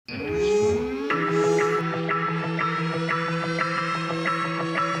Wakey,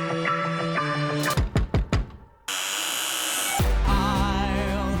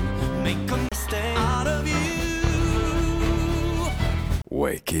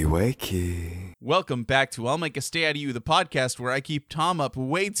 wakey. Welcome back to I'll Make a Stay Out of You, the podcast where I keep Tom up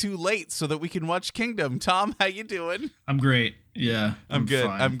way too late so that we can watch Kingdom. Tom, how you doing? I'm great. Yeah, I'm good.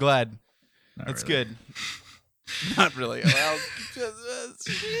 fine. I'm glad. Not That's really. good. Not really. Well,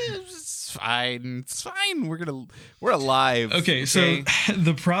 it's fine. It's fine. We're alive. Okay, so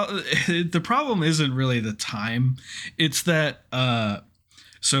the problem isn't really the time. It's that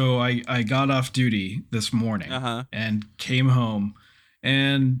so I got off duty this morning and came home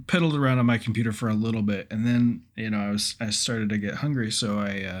and piddled around on my computer for a little bit, and then I started to get hungry, so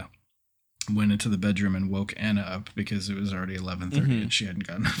I went into the bedroom and woke Anna up because it was already 11:30 and she hadn't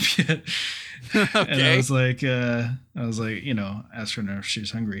gotten up yet. Okay. And I was like, asked her if she was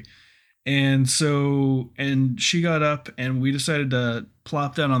hungry. And she got up and we decided to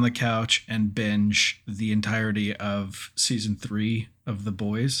plop down on the couch and binge the entirety of season 3 of The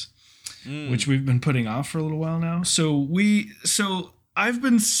Boys, which we've been putting off for a little while now. So I've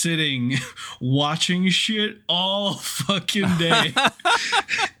been sitting watching shit all fucking day.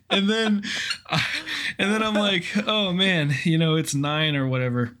 And then I'm like, oh man, it's 9 or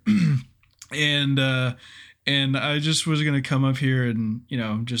whatever. And I just was going to come up here and,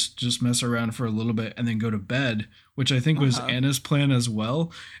 just mess around for a little bit and then go to bed, which I think was Anna's plan as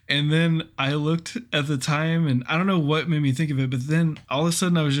well. And then I looked at the time and I don't know what made me think of it, but then all of a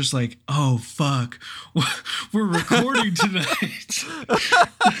sudden I was just like, oh, fuck, we're recording tonight.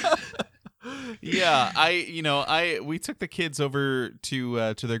 Yeah, we took the kids over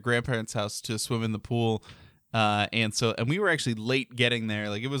to their grandparents' house to swim in the pool. And we were actually late getting there.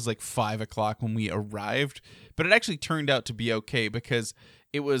 Like, it was like 5:00 when we arrived, but it actually turned out to be okay because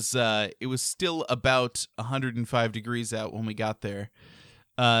it was still about 105 degrees out when we got there.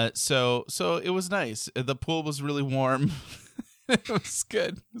 So it was nice. The pool was really warm. It was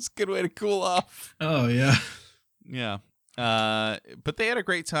good. It was a good way to cool off. Oh yeah. Yeah. But they had a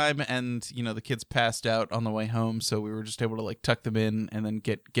great time, and the kids passed out on the way home, so we were just able to like tuck them in and then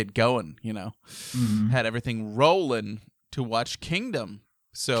get going. Had everything rolling to watch Kingdom.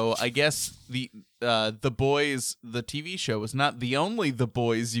 So I guess the Boys, the TV show, was not the only The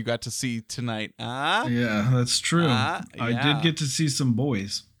Boys you got to see tonight. Yeah, that's true. Yeah. I did get to see some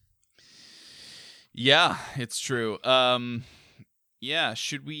boys. Yeah, it's true. Yeah,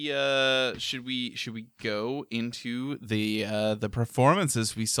 should we go into the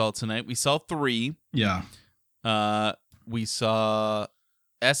performances we saw tonight? We saw 3. Yeah. We saw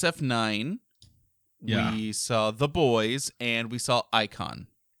SF9. Yeah. We saw The Boys, and we saw Icon.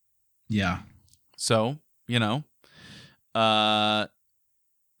 Yeah. So, there's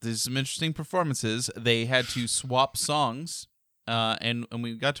some interesting performances. They had to swap songs, and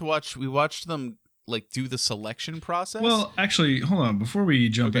we watched them like do the selection process. Well, actually, hold on. Before we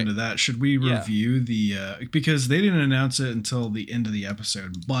jump into that, should we review because they didn't announce it until the end of the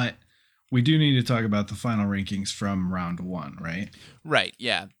episode, but we do need to talk about the final rankings from round 1, right? Right.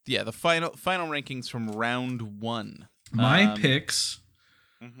 Yeah. Yeah. The final rankings from round 1. My picks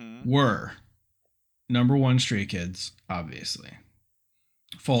were number 1, Stray Kids, obviously,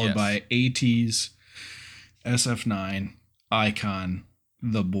 followed by ATEEZ, SF9, Icon,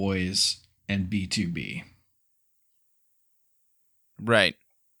 The Boys, and B2B. Right.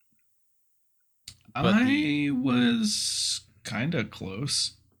 I was kind of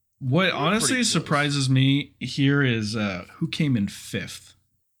close. What honestly surprises me here is who came in 5th?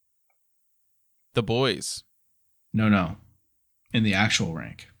 The Boys. No. In the actual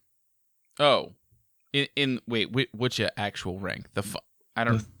rank. Oh. Which actual rank? The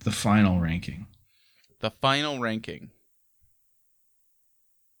final ranking. The final ranking.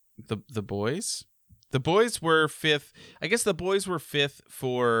 The Boys? The Boys were 5th. I guess the Boys were 5th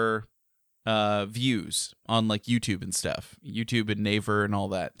for views on like YouTube and stuff. YouTube and Naver and all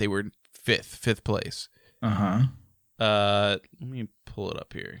that. They were 5th place. Let me pull it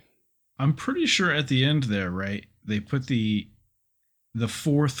up here. I'm pretty sure at the end there, right? They put the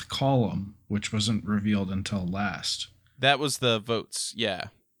 4th column, which wasn't revealed until last. That was the votes, yeah.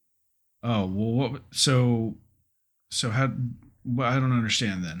 Oh, well, so how? Well, I don't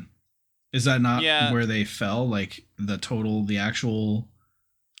understand then. Is that not where they fell? Like the actual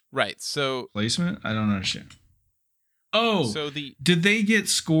right? So placement? I don't understand. Oh, so did they get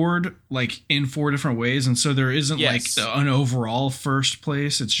scored like in 4 different ways? And so there isn't like an overall first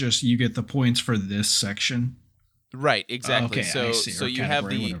place. It's just you get the points for this section. Right. Exactly. Okay, I see. So or you have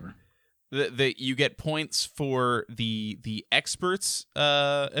the whatever. You get points for the experts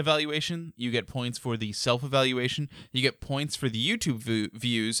evaluation. You get points for the self-evaluation. You get points for the YouTube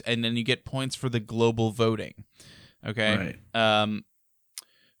views, and then you get points for the global voting. Okay. Right.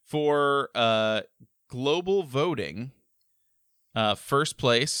 For global voting, first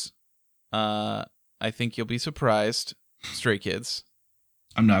place, I think you'll be surprised, Stray Kids.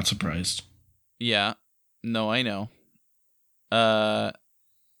 I'm not surprised. Yeah. No, I know.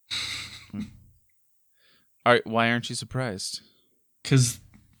 All right, why aren't you surprised? Because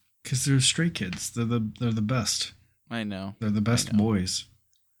they're Stray Kids. They're the best. I know. They're the best boys.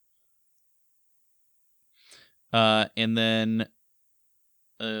 And then,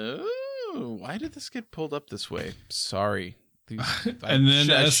 why did this get pulled up this way? Sorry. And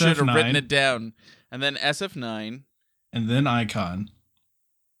then I should have SF9. written it down. And then SF9. And then Icon.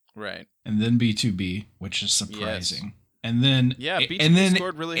 Right. And then B2B, which is surprising. Yes. And then B2B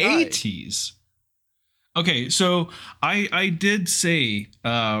scored really high. ATEEZ. Okay, so I did say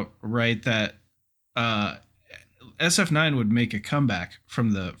right that SF9 would make a comeback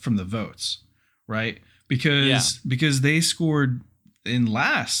from the votes, right? Because they scored in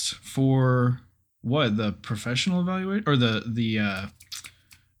last for what, the professional evaluation or the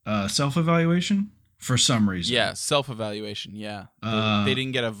self-evaluation for some reason. Yeah, self-evaluation. Yeah, they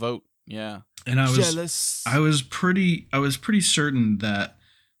didn't get a vote. Yeah, and I was jealous. I was pretty certain that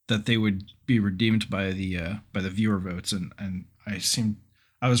they would be redeemed by the viewer votes, and I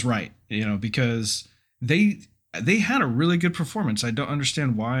was right, because they had a really good performance. I don't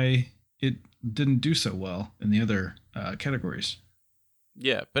understand why it didn't do so well in the other categories.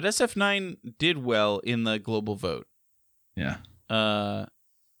 Yeah, but SF9 did well in the global vote. Yeah.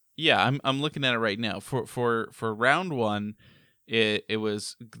 Yeah, I'm looking at it right now. For round one, it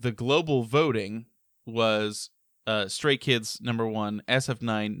was the global voting was Stray Kids number 1,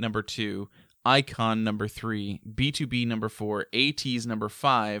 SF9 number 2, Icon number 3, B2B number 4, ATEEZ number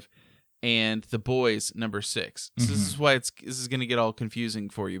 5, and The Boys number 6. So this is why this is going to get all confusing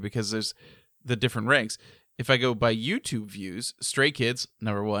for you, because there's the different ranks. If I go by YouTube views, Stray Kids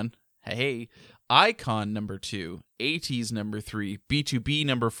number 1, hey, Icon number 2, ATEEZ number 3, B2B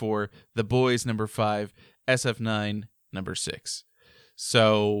number 4, The Boys number 5, SF9 number 6.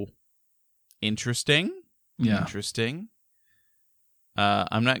 So interesting. Yeah. Interesting.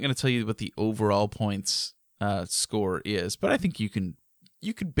 I'm not going to tell you what the overall points score is, but I think you could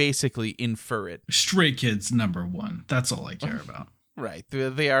basically infer it. Stray Kids number 1. That's all I care about. Right.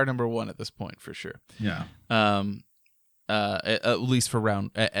 They are number 1 at this point for sure. Yeah. At least for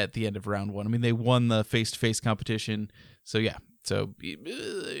at the end of round 1. I mean, they won the face-to-face competition. So yeah. So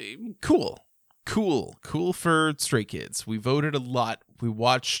cool for Stray Kids. We voted a lot. We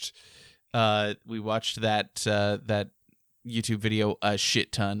watched that YouTube video a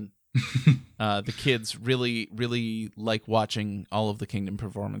shit ton. The kids really like watching all of the Kingdom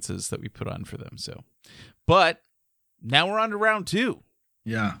performances that we put on for them. So, but now we're on to round 2.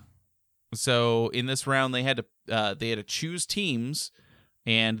 Yeah. So in this round, they had to choose teams,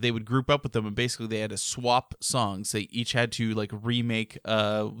 and they would group up with them, and basically they had to swap songs. They each had to like remake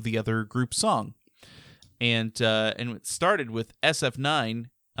the other group song, and it started with SF9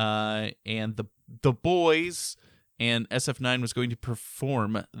 and the Boys, and SF9 was going to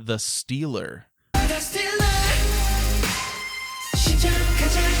perform The Stealer.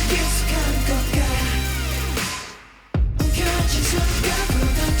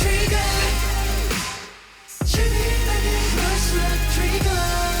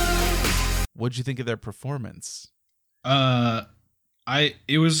 What'd you think of their performance?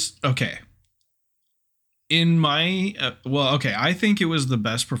 It was okay. In my I think it was the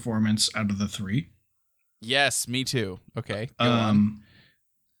best performance out of the 3. Yes, me too. Okay, go on.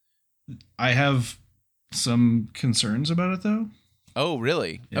 I have some concerns about it though. Oh,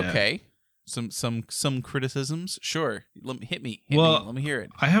 really? Yeah. Okay. Some criticisms? Sure. Hit me. Let me hear it.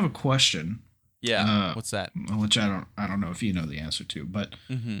 I have a question. Yeah. What's that? Which I don't know if you know the answer to, but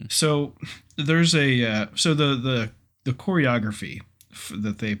so there's a the choreography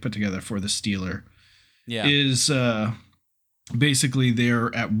that they put together for The Stealer is basically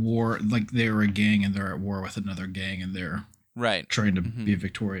they're at war, like they're a gang and they're at war with another gang and they're trying to be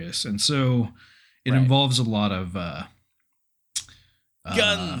victorious, and so it involves a lot of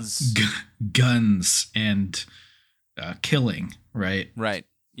guns and killing, right?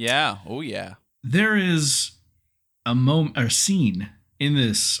 Yeah. Oh yeah. There is a moment or scene in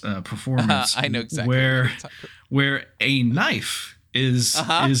this performance I know exactly where a knife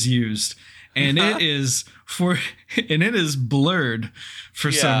is used, and it is blurred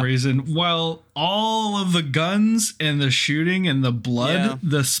for some reason, while all of the guns and the shooting and the blood,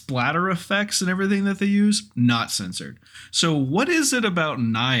 the splatter effects and everything that they use, not censored. So what is it about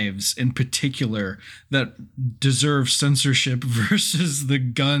knives in particular that deserves censorship versus the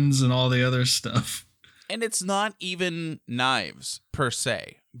guns and all the other stuff? And it's not even knives per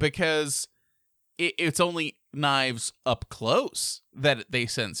se, because it's only knives up close that they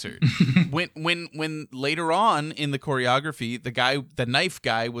censored. when later on in the choreography, the knife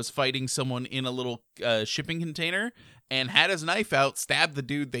guy was fighting someone in a little shipping container and had his knife out, stabbed the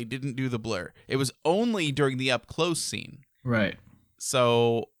dude. They didn't do the blur. It was only during the up close scene. Right.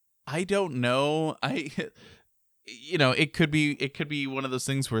 So I don't know. It could be one of those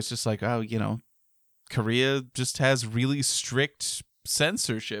things where it's just like, oh, Korea just has really strict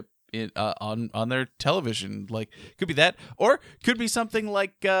censorship on their television. Like, could be that, or could be something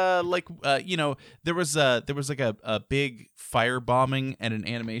like there was like a big fire bombing at an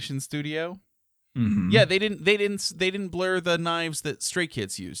animation studio. Mm-hmm. Yeah, they didn't blur the knives that Stray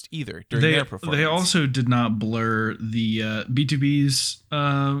Kids used either during their performance. They also did not blur the BTOB's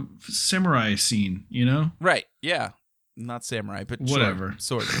samurai scene. Right? Yeah, not samurai, but whatever.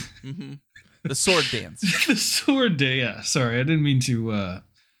 Sword. Mm-hmm. The sword dance. The sword dance. Yeah, sorry, I didn't mean to.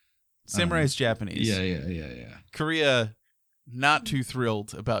 Samurai's Japanese. Yeah. Korea, not too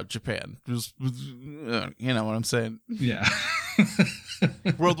thrilled about Japan. Just, you know what I'm saying? Yeah.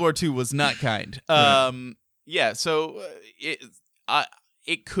 World War II was not kind. Right. Yeah. So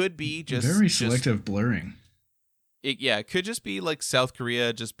it could be just very selective blurring. It could just be like South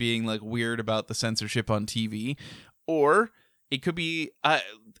Korea just being like weird about the censorship on TV, or it could be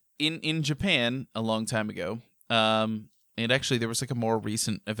in Japan a long time ago. And actually, there was like a more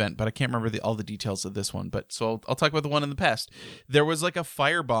recent event, but I can't remember all the details of this one. But so I'll talk about the one in the past. There was like a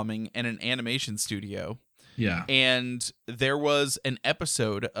firebombing in an animation studio. Yeah. And there was an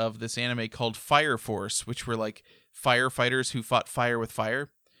episode of this anime called Fire Force, which were like firefighters who fought fire with fire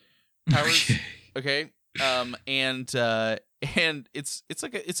powers. Okay. And it's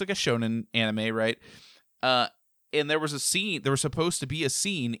like a shonen anime, right? And there was supposed to be a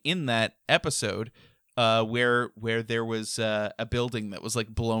scene in that episode where there was a building that was like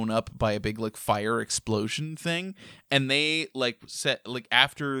blown up by a big like fire explosion thing, and they like set like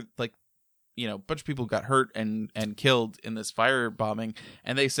after like a bunch of people got hurt and killed in this fire bombing,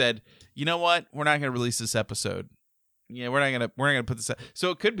 and they said, you know what, we're not gonna release this episode. Yeah, we're not gonna put this out.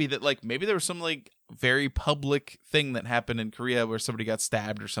 So it could be that like maybe there was some like very public thing that happened in Korea where somebody got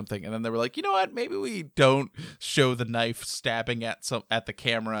stabbed or something, and then they were like, you know what, maybe we don't show the knife stabbing at the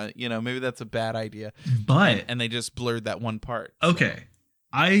camera. Maybe that's a bad idea. But and they just blurred that one part. Okay,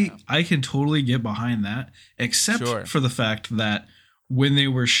 so, I can totally get behind that, except for the fact that when they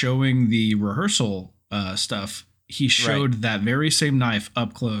were showing the rehearsal stuff, he showed that very same knife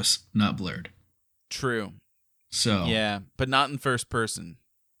up close, not blurred. True. So yeah, but not in first person.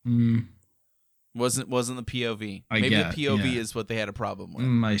 Wasn't the POV. Maybe the POV is what they had a problem with.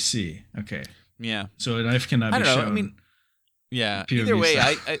 I see. Okay. Yeah. So a knife cannot be shown. I mean, yeah. POV either way,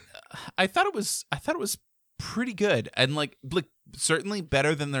 stuff. I thought it was pretty good, and like certainly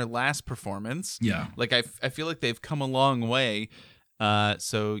better than their last performance. Yeah. Like I feel like they've come a long way.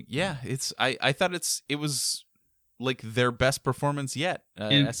 So yeah, I thought it was like their best performance yet.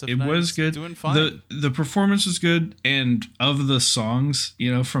 It was good. Doing fine. The performance was good, and of the songs,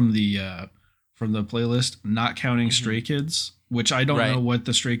 from the playlist, not counting Stray Kids, which I don't know what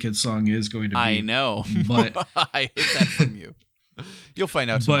the Stray Kids song is going to be. I know, but I hid that from you. You'll find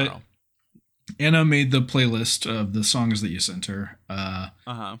out tomorrow. Anna made the playlist of the songs that you sent her,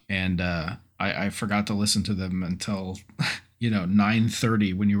 and I forgot to listen to them until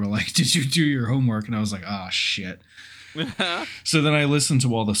 9:30 when you were like, "Did you do your homework?" And I was like, "Ah, shit." So then I listened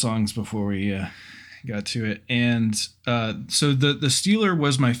to all the songs before we got to it, and so the Steeler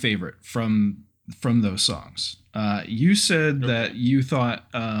was my favorite from those songs. You said that you thought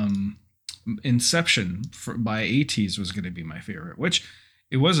Inception by ATEEZ was going to be my favorite, which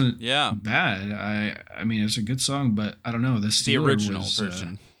it wasn't bad. I mean, it's a good song, but I don't know. The original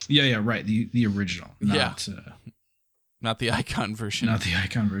version. Yeah, right. The original. Not the icon version. Not the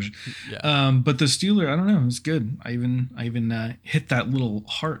icon version. Yeah. But the Steeler, I don't know, it's good. I even hit that little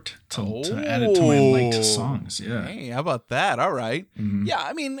heart to add it to my liked songs. Yeah. Hey, how about that? All right. Mm-hmm. Yeah,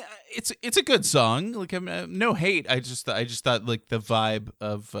 I mean, it's a good song. Like, no hate. I just thought like the vibe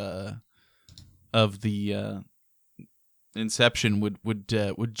of the Inception would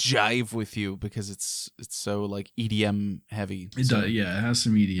jive with you because it's so like EDM heavy. It does. Yeah, it has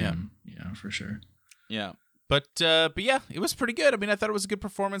some EDM. Yeah, for sure. Yeah. But yeah, it was pretty good. I mean, I thought it was a good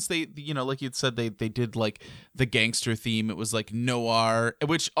performance. They, you know, like you'd said, they did like the gangster theme. It was like noir,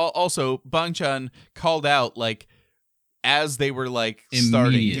 which also Bang Chan called out like as they were like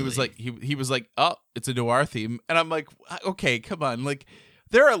starting. He was like he was like, oh, it's a noir theme, and I'm like, okay, come on, like.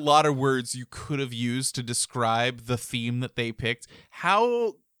 There are a lot of words you could have used to describe the theme that they picked.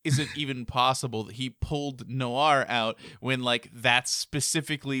 How is it even possible that he pulled noir out when like that's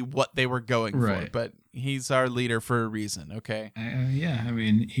specifically what they were going for? But he's our leader for a reason, okay? Yeah, I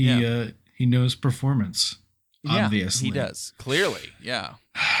mean he knows performance. Obviously, he does clearly. Yeah.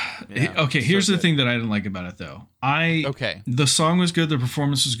 Okay, here's the thing that I didn't like about it though. The song was good, the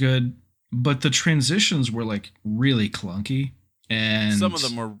performance was good, but the transitions were like really clunky. And some of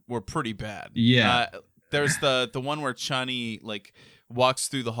them were pretty bad. Yeah. There's the one where Chani like walks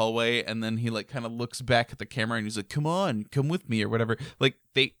through the hallway and then he like kind of looks back at the camera and he's like, "Come on, come with me," or whatever. Like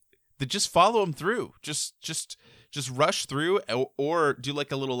they just follow him through. Just rush through or do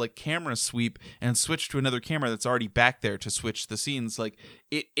like a little like camera sweep and switch to another camera that's already back there to switch the scenes. Like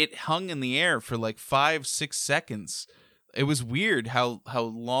it hung in the air for like 5-6 seconds. It was weird how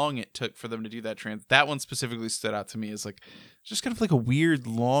long it took for them to do that that one specifically stood out to me as like just kind of like a weird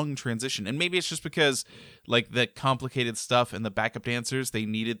long transition. And maybe it's just because like the complicated stuff and the backup dancers, they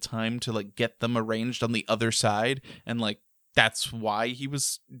needed time to like get them arranged on the other side, and like that's why he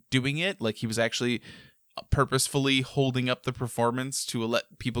was doing it. Like he was actually purposefully holding up the performance to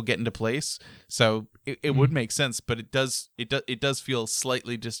let people get into place. So it would make sense, but it does feel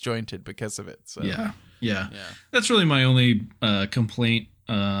slightly disjointed because of it. So yeah. That's really my only complaint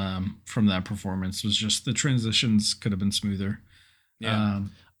from that performance was just the transitions could have been smoother. Yeah.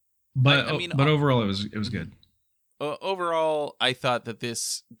 But overall it was good. Overall, I thought that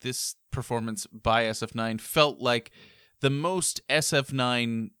this performance by SF9 felt like the most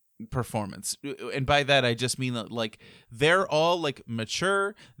SF9 performance, and by that I just mean that like they're all like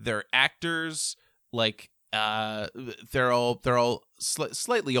mature, they're actors, like they're all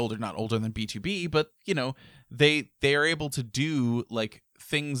slightly older, not older than B2B, but you know they are able to do like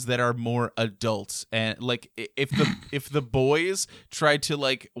things that are more adult. And like if the boys tried to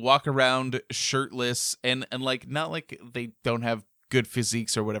like walk around shirtless and like not like they don't have good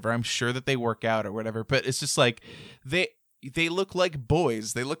physiques or whatever, I'm sure that they work out or whatever, but it's just like they look like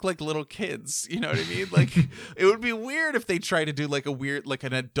boys. They look like little kids. You know what I mean? Like it would be weird if they try to do like a weird, like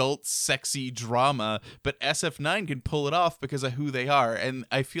an adult sexy drama, but SF9 can pull it off because of who they are. And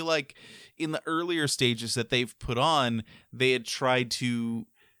I feel like in the earlier stages that they've put on, they had tried to,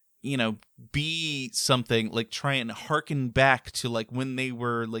 you know, be something like try and harken back to like when they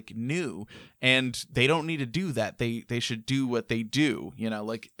were like new, and they don't need to do that. They should do what they do, you know,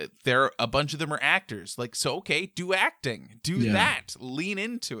 like a bunch of them are actors, like, so okay, do acting, that, lean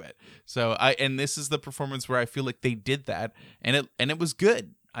into it. So and this is the performance where I feel like they did that, and it was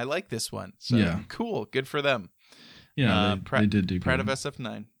good. I like this one. So cool, good for them. Yeah, they did do proud of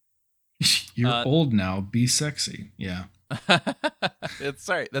SF9. You're old now, be sexy. Yeah. It's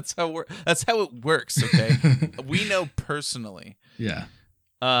all right. That's how it works. Okay. We know personally. Yeah.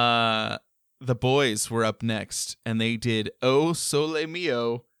 The boys were up next, and they did "Oh Sole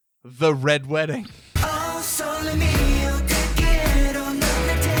Mio," the Red Wedding. Oh Sole Mio, te quiero, no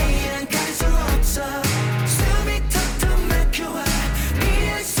te tienen canzonazzo. Stumi tutto me chiua,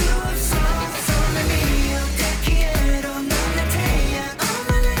 mi Sole Mio, te quiero, no te tienen, oh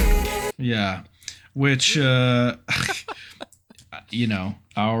my lady. Yeah. Which, you know,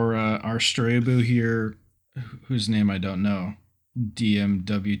 our stray boo here, whose name I don't know,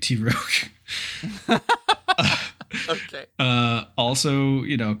 DMWT Rogue. Okay. Also,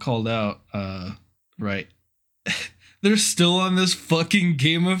 you know, called out, right. They're still on this fucking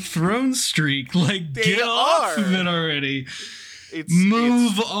Game of Thrones streak. Like, get off of it already.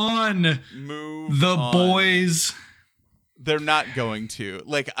 Move on. Move the on. Boys. They're not going to.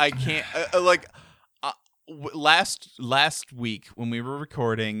 Like, I can't. Last week when we were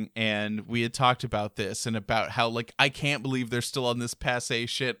recording and we had talked about this and about how like I can't believe they're still on this passe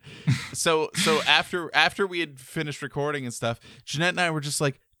shit. So after we had finished recording and stuff, Jeanette and I were just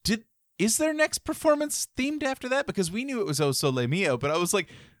like, is their next performance themed after that? Because we knew it was "Oh Sole Mio," but I was like,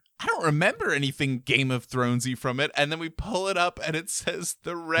 I don't remember anything Game of Thronesy from it. And then we pull it up and it says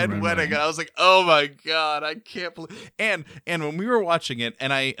the Red Wedding. And I was like, oh my God, I can't believe. And when we were watching it,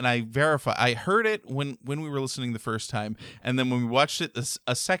 and I verify, I heard it when we were listening the first time. And then when we watched it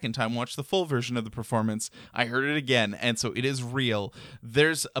a second time, watched the full version of the performance, I heard it again. And so it is real.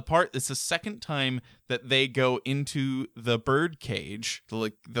 There's a part, it's the second time that they go into the bird cage,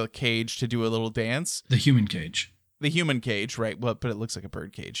 the cage to do a little dance. The human cage. The human cage, right? Well, but it looks like a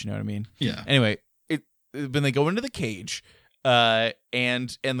bird cage. You know what I mean? Yeah. Anyway, when they go into the cage,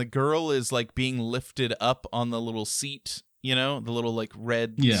 and the girl is like being lifted up on the little seat, you know, the little like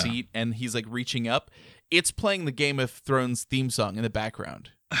red seat, and he's like reaching up. It's playing the Game of Thrones theme song in the background.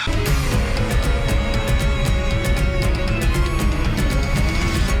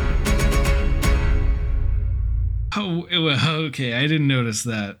 Oh, okay. I didn't notice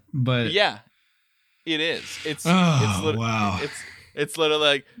that, but yeah, it is. It's wow. It's literally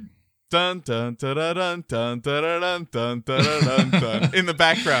like dun dun dun dun dun dun dun dun dun dun dun in the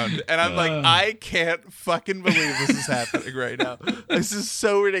background, and I'm like, I can't fucking believe this is happening right now. This is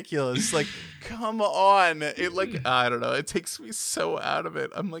so ridiculous. Like, come on. It like, I don't know. It takes me so out of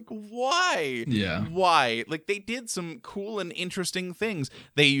it. I'm like, why? Yeah. Why? Like, they did some cool and interesting things.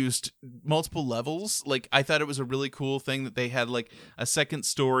 They used multiple levels. Like, I thought it was a really cool thing that they had like a second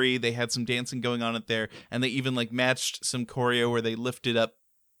story. They had some dancing going on there, and they even like matched some choreo where they lifted up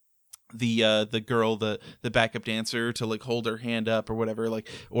the girl, the backup dancer, to like hold her hand up or whatever, like,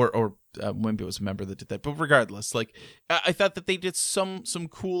 or Wemby was a member that did that, but regardless, like, I thought that they did some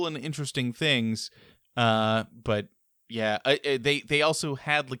cool and interesting things, but yeah, they also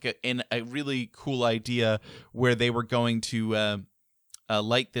had like a really cool idea where they were going to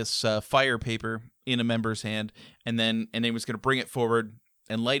light this fire paper in a member's hand, and they was going to bring it forward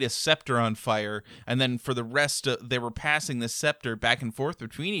and light a scepter on fire, and then for the rest, they were passing the scepter back and forth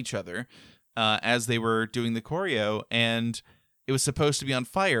between each other as they were doing the choreo, and it was supposed to be on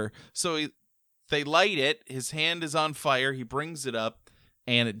fire. So they light it, his hand is on fire, he brings it up,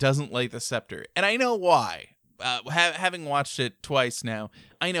 and it doesn't light the scepter. And I know why. Having watched it twice now,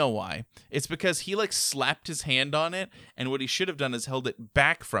 I know why. It's because he like slapped his hand on it, and what he should have done is held it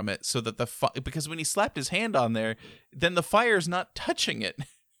back from it so that because when he slapped his hand on there, then the fire's not touching it.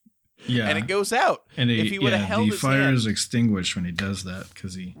 Yeah, and it goes out. And if he would have held the his fire hand, is extinguished when he does that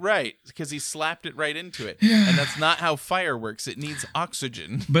because he slapped it right into it. Yeah. And that's not how fire works. It needs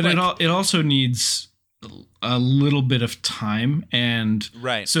oxygen. But it also needs a little bit of time, and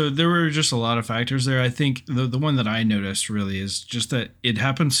right. So there were just a lot of factors there. I think the one that I noticed really is just that it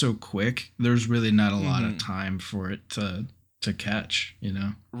happened so quick. There's really not a lot of time for it to catch, you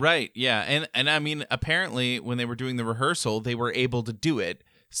know? Right. Yeah. And I mean, apparently when they were doing the rehearsal, they were able to do it.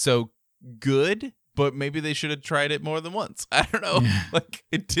 So good, but maybe they should have tried it more than once. I don't know. Yeah. Like,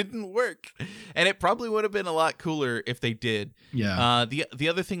 it didn't work. And it probably would have been a lot cooler if they did. Yeah. The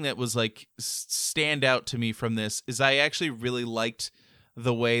other thing that was like stand out to me from this is I actually really liked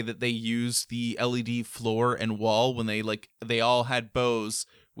the way that they used the LED floor and wall when they all had bows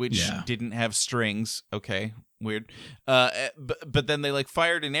which didn't have strings. Okay, weird. But then they like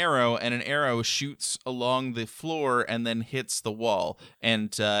fired an arrow, and an arrow shoots along the floor and then hits the wall,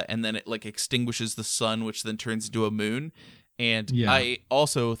 and then it like extinguishes the sun, which then turns into a moon. And I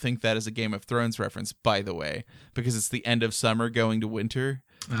also think that is a Game of Thrones reference, by the way, because it's the end of summer going to winter.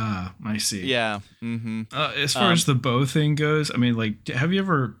 Ah, I see. Yeah. Mm-hmm. As far as the bow thing goes, I mean, like, have you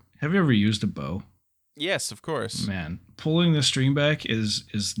ever used a bow? Yes, of course. Man, pulling the string back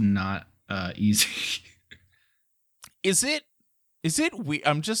is not easy. Is it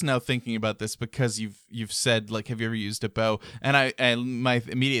I'm just now thinking about this because you've said, like, have you ever used a bow? And my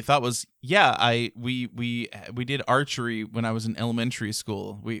immediate thought was, we did archery when I was in elementary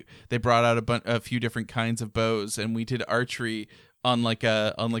school. They brought out a few different kinds of bows, and we did archery on like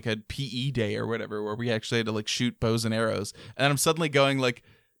a PE day or whatever, where we actually had to like shoot bows and arrows. And I'm suddenly going like,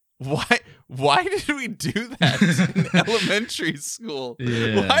 why did we do that in elementary school?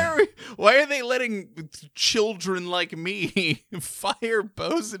 Yeah. Why are they letting children like me fire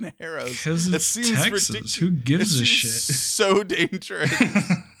bows and arrows? Because it's Texas. Ridiculous. Who gives a shit? So dangerous.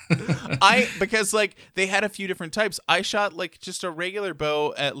 Because like they had a few different types. I shot like just a regular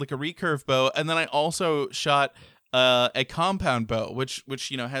bow, at like a recurve bow, and then I also shot a compound bow, which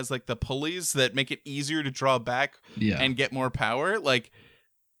has like the pulleys that make it easier to draw back and get more power. Like,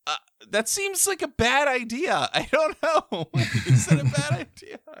 that seems like a bad idea. I don't know. Is that a bad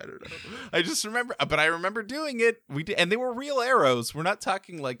idea? I don't know. I just remember, but I remember doing it. We did, and they were real arrows. We're not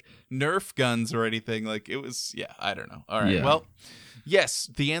talking like Nerf guns or anything. Like, it was, I don't know. All right. Yeah. Well, yes,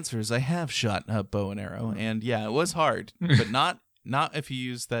 the answer is I have shot a bow and arrow, and it was hard, but not if you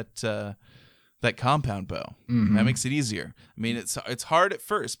use that compound bow. Mm-hmm. That makes it easier. I mean, it's hard at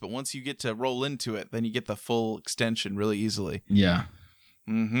first, but once you get to roll into it, then you get the full extension really easily. Yeah.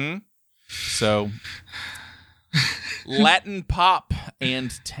 Mm-hmm. So, Latin pop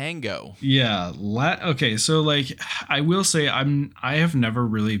and tango. Yeah, okay, so like I will say I have never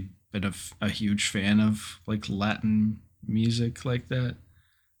really been a huge fan of like Latin music like that.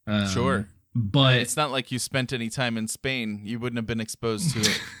 Sure. But it's not like you spent any time in Spain. You wouldn't have been exposed to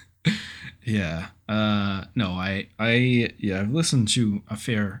it. Yeah. No, I've listened to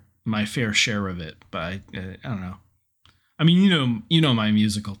my fair share of it, but I don't know. I mean, you know my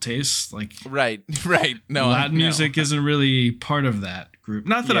musical tastes. Like, Right. No, Latin music isn't really part of that group.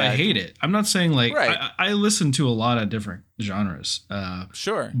 Not that I hate it. I'm not saying like Right. I listen to a lot of different genres.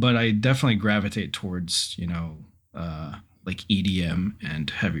 Sure. But I definitely gravitate towards like EDM and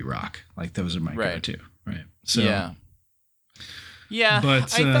heavy rock. Like those are my go-to. Right. So yeah.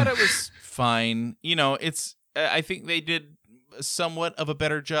 but, I thought it was fine. It's. I think they did somewhat of a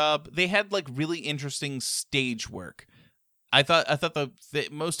better job. They had like really interesting stage work. I thought the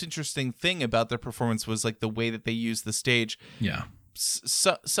most interesting thing about their performance was like the way that they used the stage. Yeah.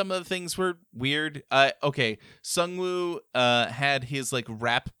 Some of the things were weird. Okay, Sungwoo had his like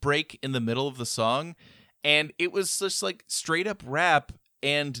rap break in the middle of the song, and it was just like straight up rap,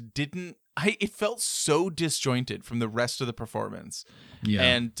 and it felt so disjointed from the rest of the performance. Yeah.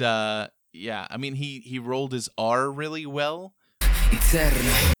 And I mean he rolled his R really well.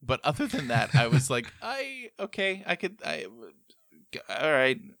 But other than that, I was like, all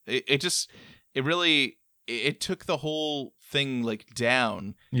right. It took the whole thing like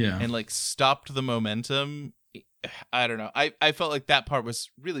down and like stopped the momentum. I don't know. I felt like that part was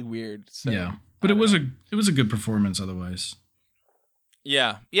really weird. So, yeah, but it was a good performance otherwise.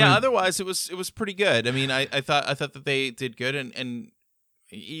 Yeah. Otherwise, it was pretty good. I mean, I thought that they did good, and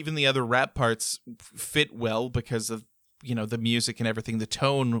even the other rap parts fit well because of the music and everything. The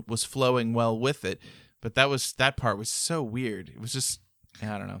tone was flowing well with it, but that part was so weird. It was just,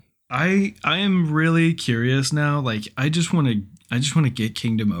 I don't know. I am really curious now. Like I just want to get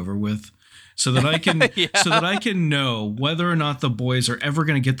Kingdom over with, so that I can so that I can know whether or not the boys are ever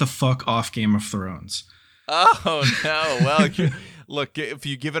going to get the fuck off Game of Thrones. Oh no! Well, look, if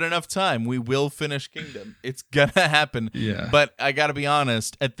you give it enough time, we will finish Kingdom. It's gonna happen. Yeah. But I gotta be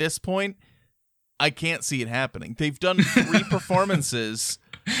honest. At this point, I can't see it happening. They've done 3 performances,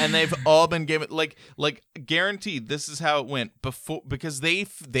 and they've all been given like guaranteed. This is how it went before, because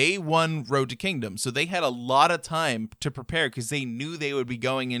they won Road to Kingdom, so they had a lot of time to prepare because they knew they would be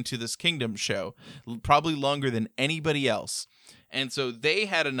going into this Kingdom show probably longer than anybody else. And so they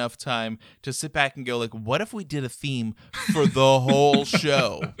had enough time to sit back and go like, what if we did a theme for the whole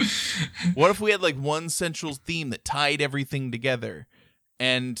show? What if we had like one central theme that tied everything together?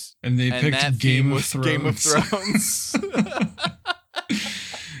 And they picked that Game of Thrones. Game of Thrones.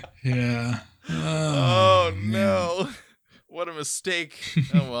 Yeah. Oh no. What a mistake.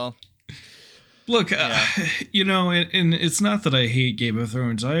 Oh well. Look, and it's not that I hate Game of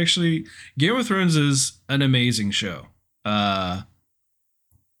Thrones. Game of Thrones is an amazing show.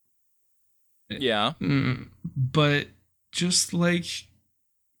 Yeah. But just like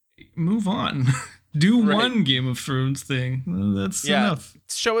move on. Do one Game of Thrones thing. That's enough.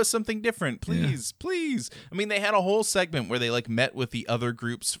 Show us something different, please. Please. I mean, they had a whole segment where they like met with the other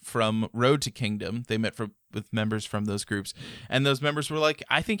groups from Road to Kingdom. They met with members from those groups, and those members were like,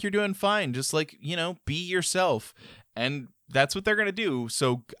 I think you're doing fine. Just like, be yourself. And that's what they're going to do.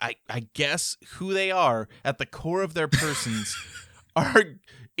 So I guess who they are at the core of their persons are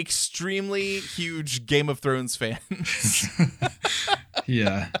extremely huge Game of Thrones fans.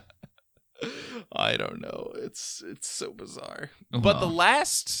 Yeah. I don't know. It's so bizarre. Wow. But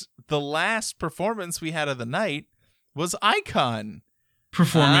the last performance we had of the night was Icon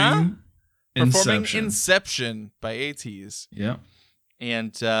performing Inception by ATEEZ. Yeah.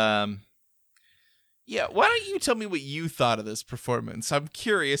 And why don't you tell me what you thought of this performance? I'm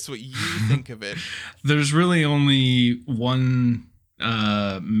curious what you think of it. There's really only one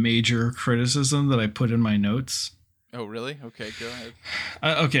major criticism that I put in my notes. Oh, really? Okay, go ahead.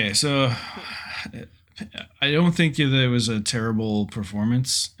 Okay, so I don't think that it was a terrible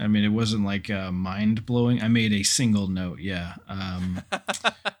performance. I mean, it wasn't like mind blowing. I made a single note, yeah.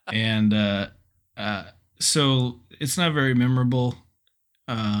 And so it's not very memorable.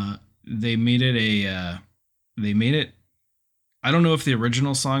 They made it. I don't know if the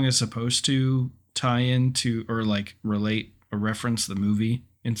original song is supposed to tie into or like relate or reference the movie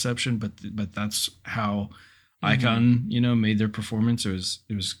Inception, but that's how Icon, made their performance. It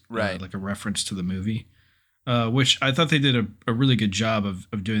was right. Like a reference to the movie, which I thought they did a really good job of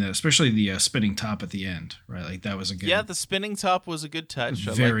doing that, especially the spinning top at the end, right? Like that was a good. Yeah, the spinning top was a good touch.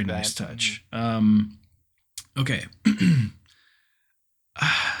 Very nice touch. Okay.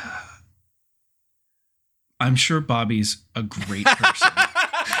 I'm sure Bobby's a great person.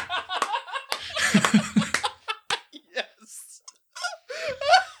 Yes.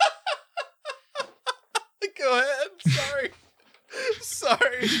 Go ahead.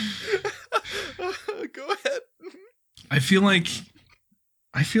 Sorry. Go ahead. I feel like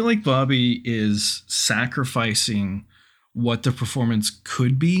I feel like Bobby is sacrificing what the performance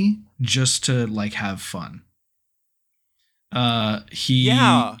could be just to like have fun. He's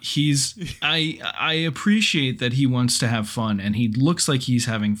I appreciate that he wants to have fun and he looks like he's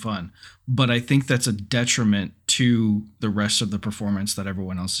having fun, but I think that's a detriment to the rest of the performance that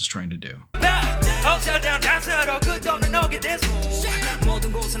everyone else is trying to do.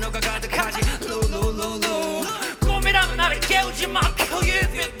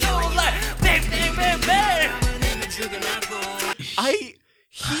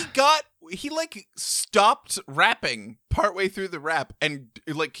 He like stopped rapping partway through the rap and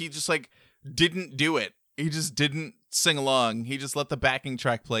like he just like didn't do it. He just didn't sing along. He just let the backing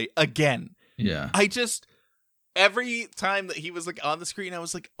track play again. Yeah. Every time that he was like on the screen, I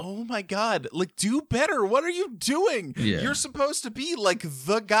was like, oh my God, like do better. What are you doing? Yeah. You're supposed to be like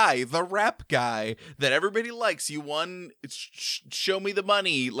the guy, the rap guy that everybody likes. You won Show Me the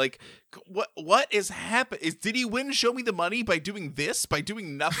Money. Like what is happening? Did he win Show Me the Money by doing this, by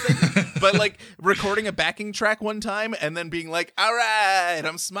doing nothing, but like recording a backing track one time and then being like, all right,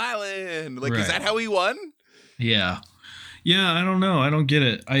 I'm smiling. Like, right. Is that how he won? Yeah. Yeah. I don't know. I don't get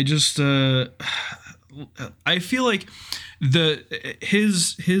it. I just, I feel like what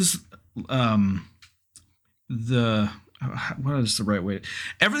is the right way?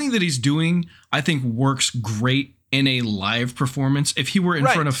 Everything that he's doing, I think works great in a live performance. If he were in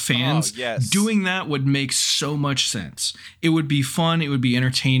front of fans, doing that would make so much sense. It would be fun. It would be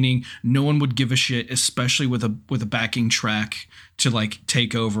entertaining. No one would give a shit, especially with a backing track to like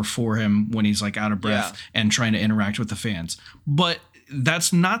take over for him when he's like out of breath and trying to interact with the fans. But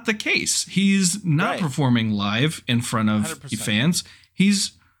that's not the case. He's not performing live in front of 100%. Fans.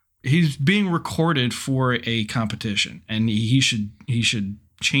 He's being recorded for a competition, and he should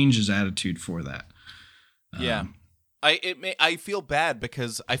change his attitude for that. Yeah. I feel bad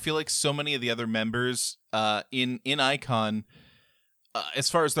because I feel like so many of the other members in Icon, as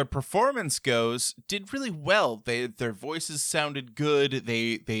far as their performance goes, did really well. Their voices sounded good.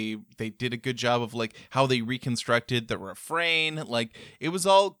 They did a good job of like how they reconstructed the refrain. Like it was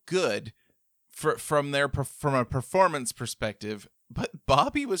all good from a performance perspective. But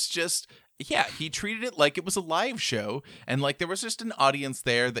Bobby was just he treated it like it was a live show, and like there was just an audience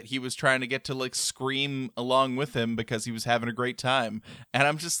there that he was trying to get to like scream along with him because he was having a great time. And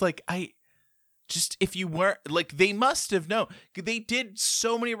I'm just like, if you weren't like, they must have known. They did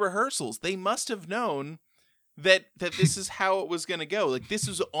so many rehearsals. They must have known that this is how it was going to go. Like this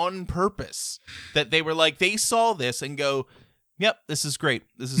was on purpose, that they were like, they saw this and go, yep, this is great.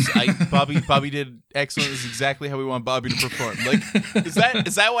 This is Bobby did excellent. This is exactly how we want Bobby to perform. Like, is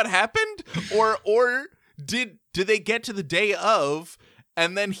that what happened? Or did they get to the day of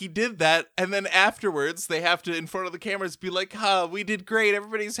and then he did that, and then afterwards they have to, in front of the cameras, be like, we did great,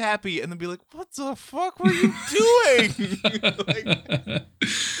 everybody's happy, and then be like, what the fuck were you doing?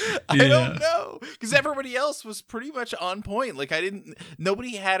 I don't know, because everybody else was pretty much on point. Like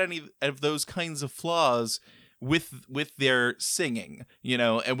nobody had any of those kinds of flaws with their singing,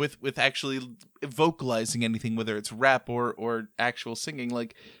 and with actually vocalizing anything, whether it's rap or actual singing.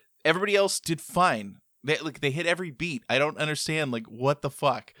 Like everybody else did fine. They hit every beat. I don't understand, like, what the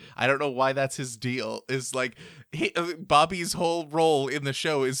fuck. I don't know why that's his deal. Is like Bobby's whole role in the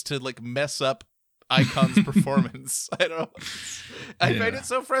show is to like mess up Icon's performance. I don't know. I find it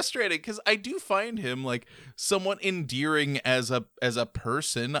so frustrating because I do find him like somewhat endearing as a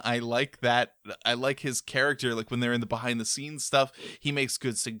person. I like that. I like his character. Like when they're in the behind the scenes stuff, he makes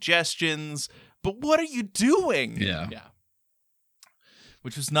good suggestions. But what are you doing? Yeah.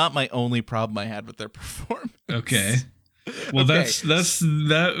 Which was not my only problem I had with their performance. Okay. Well,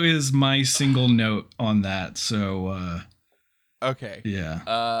 that is my single note on that. So, okay.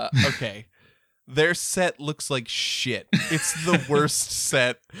 Yeah. Okay. Their set looks like shit. It's the worst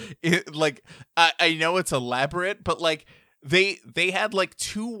set. I know it's elaborate, but like they had like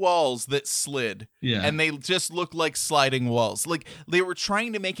two walls that slid. Yeah. And they just looked like sliding walls. Like they were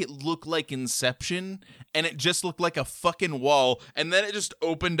trying to make it look like Inception, and it just looked like a fucking wall, and then it just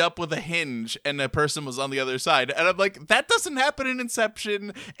opened up with a hinge and a person was on the other side. And I'm like, that doesn't happen in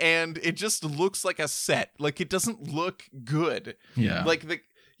Inception, and it just looks like a set. Like it doesn't look good. Yeah. Like the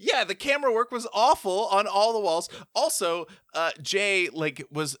camera work was awful on all the walls. Also, Jay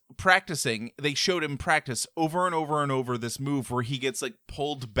was practicing. They showed him practice over and over and over this move where he gets like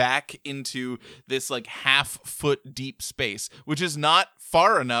pulled back into this like 1/2 foot deep space, which is not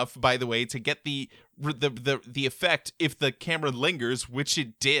far enough, by the way, to get the the effect if the camera lingers, which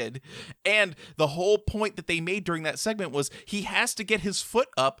it did. And the whole point that they made during that segment was he has to get his foot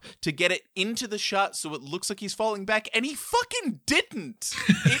up to get it into the shot so it looks like he's falling back, and he fucking didn't.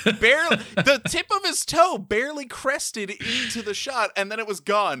 It barely, the tip of his toe barely crested into the shot, and then it was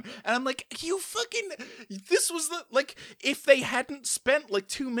gone. And I'm like, you fucking, this was the, like, if they hadn't spent like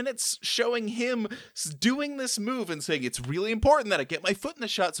 2 minutes showing him doing this move and saying it's really important that I get my foot in the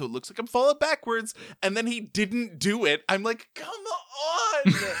shot so it looks like I'm falling backwards, and then he didn't do it, I'm like, come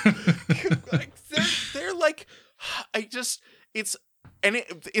on. Like, they're like,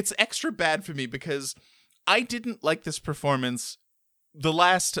 it's extra bad for me because I didn't like this performance the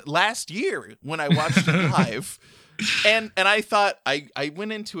last year when I watched it live. And I thought I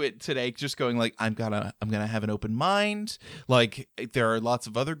went into it today just going like, I'm gonna have an open mind. Like, there are lots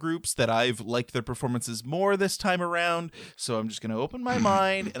of other groups that I've liked their performances more this time around, so I'm just gonna open my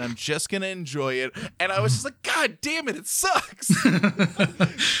mind and I'm just gonna enjoy it. And I was just like, God damn it sucks.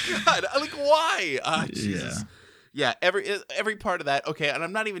 God, like, why? Jesus. Yeah, every part of that. Okay, and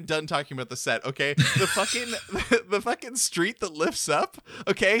I'm not even done talking about the set. Okay, the fucking street that lifts up.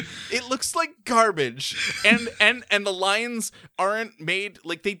 Okay, it looks like garbage, and the lines aren't made,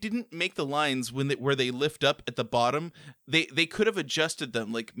 like, they didn't make the lines where they lift up at the bottom. They could have adjusted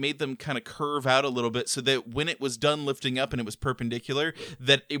them, like made them kind of curve out a little bit so that when it was done lifting up and it was perpendicular,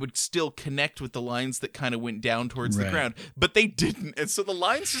 that it would still connect with the lines that kind of went down towards the ground. But they didn't, and so the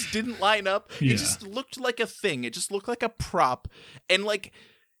lines just didn't line up. It just looked like a thing. It just looked like a prop, and like,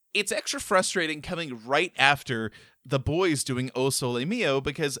 it's extra frustrating coming right after the boys doing O Sole Mio,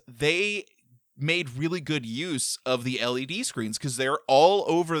 because they made really good use of the LED screens because they're all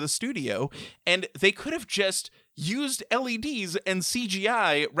over the studio, and they could have just used LEDs and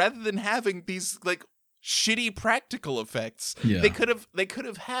CGI rather than having these like shitty practical effects. They could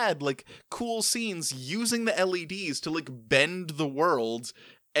have had like cool scenes using the LEDs to like bend the world.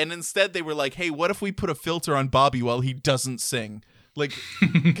 And instead they were like, hey, what if we put a filter on Bobby while he doesn't sing? Like,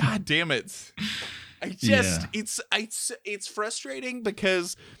 God damn it. It's frustrating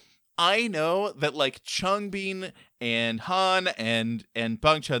because I know that like Changbin and Han and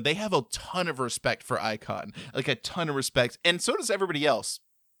Bangchan, they have a ton of respect for iKON. Like, a ton of respect. And so does everybody else.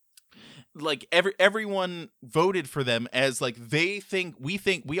 Like, everyone voted for them as like,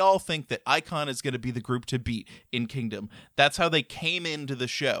 we all think that iKON is going to be the group to beat in Kingdom. That's how they came into the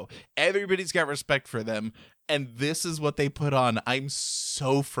show. Everybody's got respect for them, and this is what they put on. I'm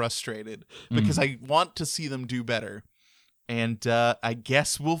so frustrated because I want to see them do better. And I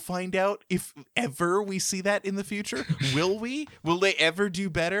guess we'll find out if ever we see that in the future. Will we? Will they ever do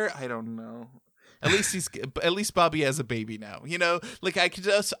better? I don't know. At least Bobby has a baby now, you know, like I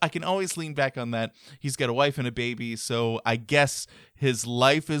can always lean back on that. He's got a wife and a baby. So I guess his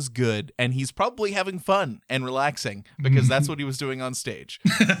life is good, and he's probably having fun and relaxing because that's what he was doing on stage.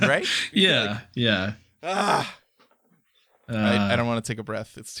 Right. Yeah. I don't want to take a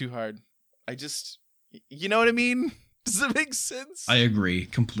breath. It's too hard. You know what I mean? Does it make sense? I agree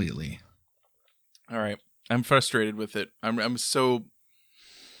completely. All right. I'm frustrated with it. I'm so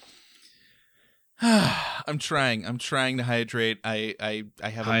I'm trying to hydrate. I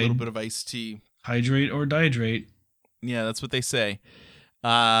have a little bit of iced tea. Hydrate or dihydrate. Yeah, that's what they say.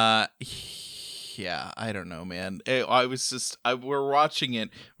 Yeah, I don't know, man. We're watching it,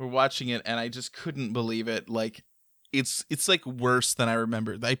 and I just couldn't believe it. Like, it's like worse than I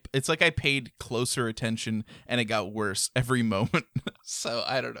remember. It's like I paid closer attention, and it got worse every moment. So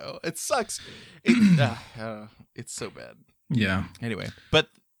I don't know. It sucks. It's so bad. Yeah. Anyway, but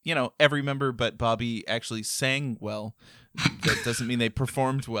you know, every member but Bobby actually sang well. That doesn't mean they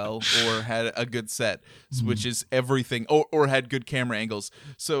performed well or had a good set, which is everything, or had good camera angles.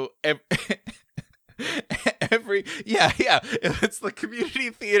 So it's the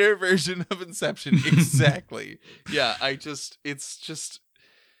community theater version of Inception. Exactly. Yeah,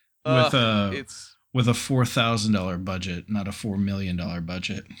 with a $4,000 budget, not a $4 million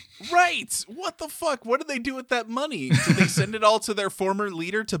budget. Right. What the fuck? What did they do with that money? Did they send it all to their former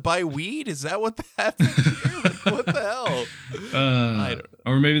leader to buy weed? Is that what happened here? Like, what the hell? I don't know.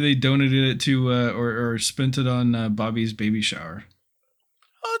 Or maybe they donated it to, or spent it on Bobby's baby shower.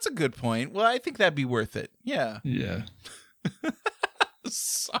 Oh, that's a good point. Well, I think that'd be worth it. Yeah. Yeah.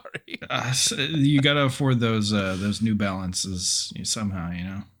 Sorry. You gotta afford those New Balances somehow, you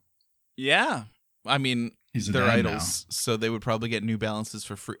know? Yeah. I mean, they're idols, so they would probably get New Balances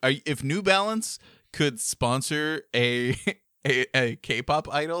for free. If New Balance could sponsor a K-pop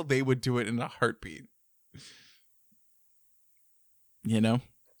idol, they would do it in a heartbeat. You know?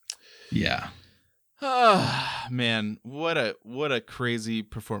 Yeah. Ah, man, what a crazy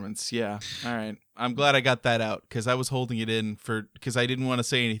performance. Yeah. All right. I'm glad I got that out because I was holding it in because I didn't want to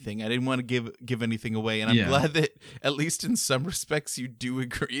say anything. I didn't want to give anything away. And I'm glad that at least in some respects you do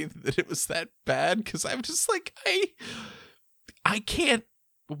agree that it was that bad, because I'm just like, I can't.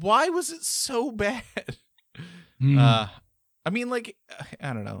 Why was it so bad? I mean, like,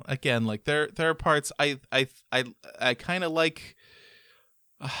 I don't know. Again, like there are parts I kind of like.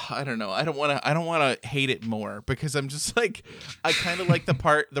 I don't know. I don't want to hate it more, because I'm just like, I kind of like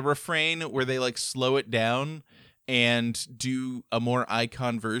the refrain where they like slow it down and do a more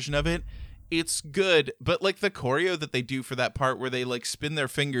icon version of it. It's good, but like the choreo that they do for that part where they like spin their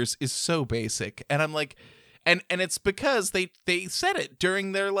fingers is so basic, and I'm like, and it's because they said it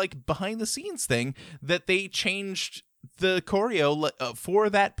during their like behind the scenes thing that they changed the choreo for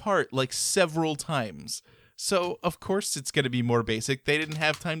that part like several times. So, of course, it's going to be more basic. They didn't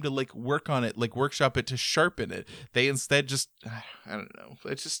have time to, like, work on it, like, workshop it to sharpen it. They instead just, I don't know.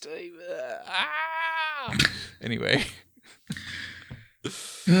 It's just, Anyway.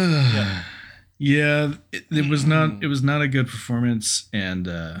 Yeah, it was not a good performance, and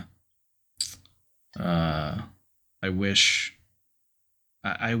I wish,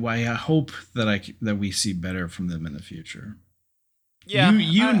 I hope that we see better from them in the future. Yeah,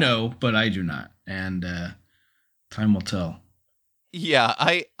 you know, but I do not, and time will tell. Yeah,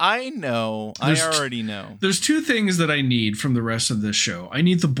 I know. I already know. There's two things that I need from the rest of this show. I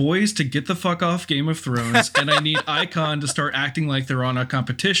need the boys to get the fuck off Game of Thrones, and I need Icon to start acting like they're on a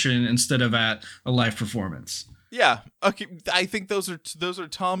competition instead of at a live performance. Yeah, okay. I think those are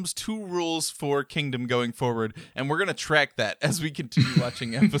Tom's 2 rules for Kingdom going forward, and we're gonna track that as we continue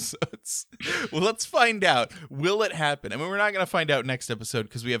watching episodes. Well, let's find out. Will it happen? I mean, we're not gonna find out next episode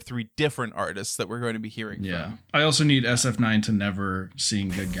because we have 3 different artists that we're going to be hearing from. I also need SF9 to never sing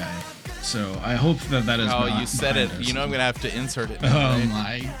Good Guy, so I hope that is. Oh, you said it. You know I'm gonna have to insert it. Now, right?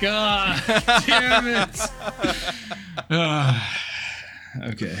 My god! Damn it!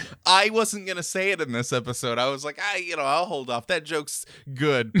 Okay. I wasn't gonna say it in this episode. I was like, I'll hold off. That joke's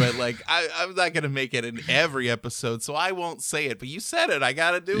good, but like, I'm not gonna make it in every episode, so I won't say it. But you said it. I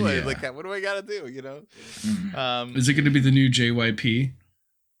gotta do it. Like, what do I gotta do? You know? Is it gonna be the new JYP?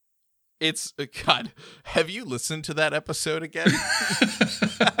 It's God. Have you listened to that episode again?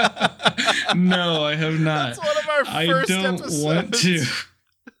 No, I have not. That's one of our first episodes. I don't want to.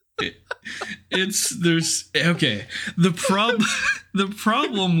 The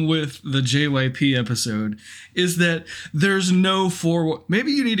problem with the JYP episode is that there's no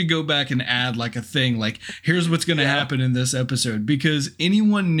maybe you need to go back and add like a thing like, here's what's going to happen in this episode, because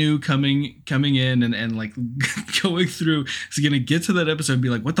anyone new coming in and like going through is going to get to that episode and be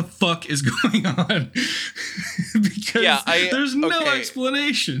like, what the fuck is going on? Because there's no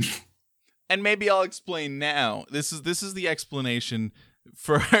explanation. And maybe I'll explain now. This is the explanation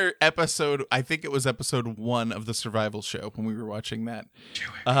for our episode. I think it was episode 1 of the Survival Show when we were watching that.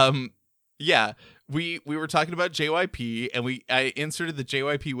 We were talking about JYP, and I inserted the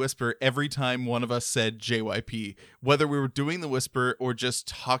JYP whisper every time one of us said JYP, whether we were doing the whisper or just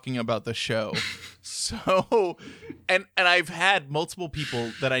talking about the show. So, and I've had multiple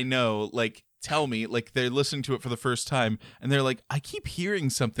people that I know like tell me, like, they're listening to it for the first time and they're like, I keep hearing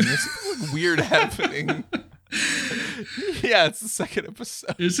something. There's something like weird happening. Yeah, it's the second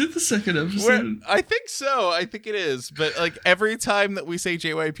episode. Is it the second episode? I think so. I think it is. But like every time that we say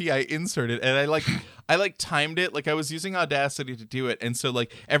JYP, I insert it, and I timed it. Like I was using Audacity to do it, and so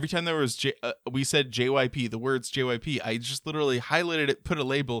like every time there was we said JYP, the words JYP, I just literally highlighted it, put a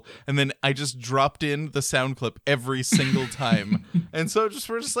label, and then I just dropped in the sound clip every single time. And so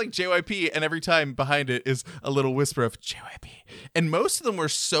we're just like JYP, and every time behind it is a little whisper of JYP. And most of them were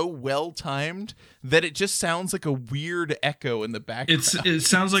so well timed that it just sounds like a weird echo in the background. It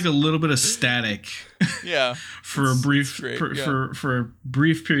sounds like a little bit of static. Yeah. For a brief for a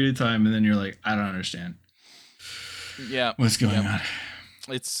brief period of time, and then you're like, I don't understand. Yeah. What's going on?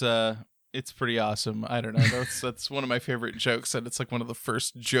 It's pretty awesome. I don't know. That's one of my favorite jokes, and it's like one of the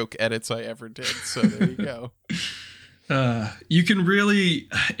first joke edits I ever did. So there you go. You can really,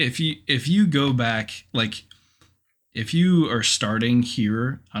 if you go back, like if you are starting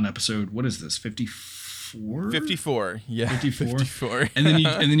here on episode, what is this, 54? 54. Yeah. 54. And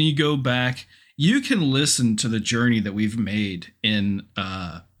then you go back, you can listen to the journey that we've made in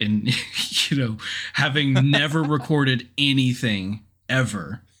having never recorded anything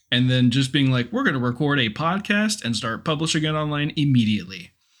ever, and then just being like, we're going to record a podcast and start publishing it online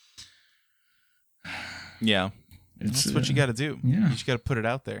immediately. Yeah. That's what you got to do. Yeah. You just got to put it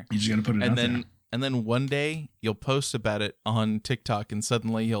out there. You just got to put it out there. and then one day you'll post about it on TikTok, and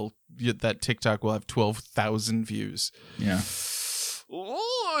suddenly that TikTok will have 12,000 views. Yeah.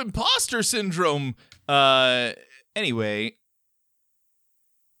 Oh, imposter syndrome. Anyway.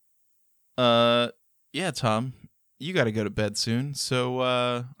 Yeah, Tom, you got to go to bed soon. So,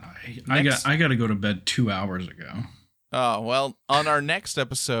 I got to go to bed 2 hours ago. Oh, well, on our next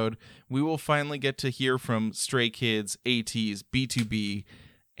episode, we will finally get to hear from Stray Kids, ATEEZ, BTOB,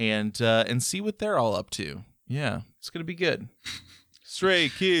 and see what they're all up to. Yeah, it's going to be good. Stray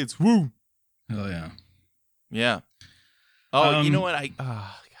Kids, woo! Hell yeah. Yeah. Oh, you know what?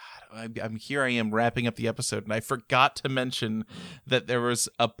 I'm here. I am wrapping up the episode, and I forgot to mention that there was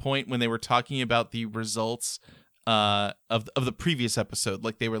a point when they were talking about the results of the previous episode.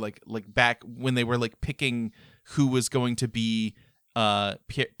 Like they were like back when they were like picking who was going to be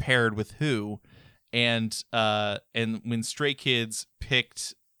paired with who, and when Stray Kids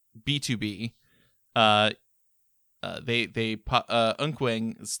picked BTOB,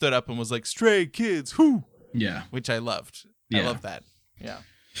 Unkwang stood up and was like, "Stray Kids, who?" Yeah, which I loved. Yeah. I love that. Yeah.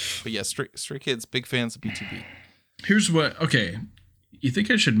 But yeah, Stray Kids, big fans of BTOB. Here's what. Okay, you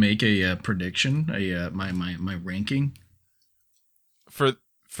think I should make a prediction? My ranking for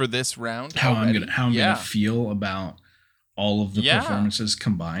this round. How I'm gonna feel about all of the performances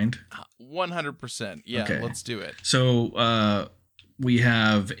combined. 100%. Yeah, okay. Let's do it. So we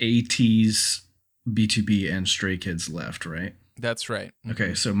have ATEEZ, BTOB, and Stray Kids left, right? That's right.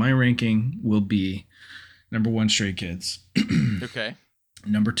 Okay, so my ranking will be number 1, Stray Kids. Okay.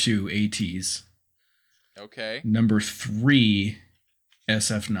 Number 2, ATEEZ. Okay. Number 3,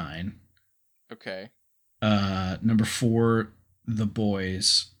 SF9. Okay. Number 4, The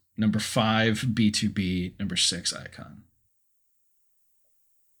Boys. Number 5, BTOB. Number 6, iKON.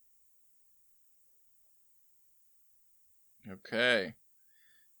 Okay.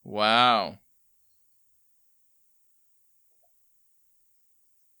 Wow.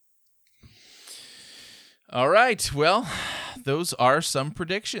 All right. Well, those are some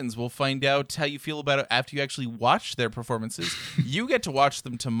predictions. We'll find out how you feel about it after you actually watch their performances. You get to watch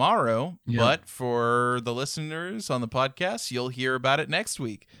them tomorrow, but for the listeners on the podcast, you'll hear about it next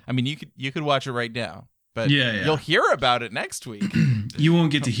week. I mean, you could watch it right now, but you'll hear about it next week. You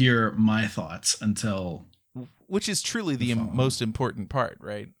won't get to hear my thoughts until... Which is truly the most important part,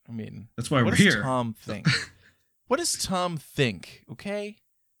 right? I mean... That's why we're here. What does Tom think? What does Tom think, okay?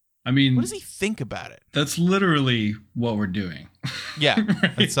 I mean, what does he think about it? That's literally what we're doing. Yeah,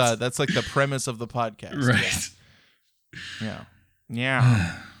 right? That's like the premise of the podcast, right? Yeah.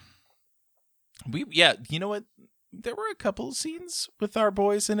 You know what? There were a couple of scenes with our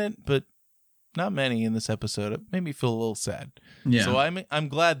boys in it, but not many in this episode. It made me feel a little sad. Yeah. So I'm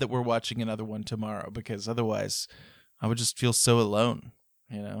glad that we're watching another one tomorrow, because otherwise, I would just feel so alone.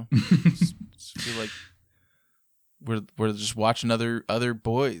 You know, just feel like. We're just watching other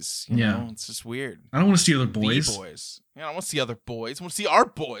boys. You know? It's just weird. I don't want to see other boys. The boys. Yeah, I don't want to see other boys. I want to see our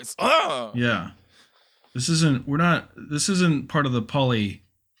boys. Ugh! Yeah. This isn't part of the poly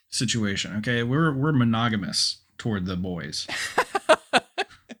situation, okay? We're monogamous toward the boys.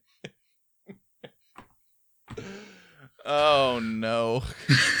 Oh no.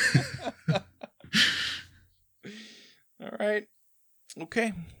 All right.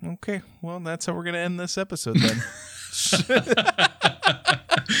 Okay. Well, that's how we're going to end this episode then.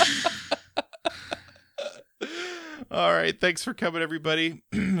 All right. Thanks for coming, everybody.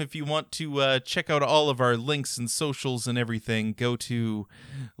 If you want to check out all of our links and socials and everything, go to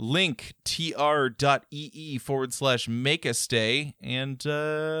linktr.ee/makeastay and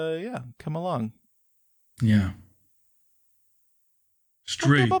come along. Yeah.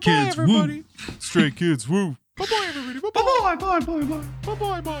 Stray Kids, everybody. Woo. Stray Kids, woo. Bye-bye, everybody. Bye-bye. Bye-bye. Bye-bye.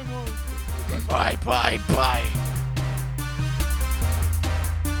 Bye-bye. Bye-bye. Bye-bye.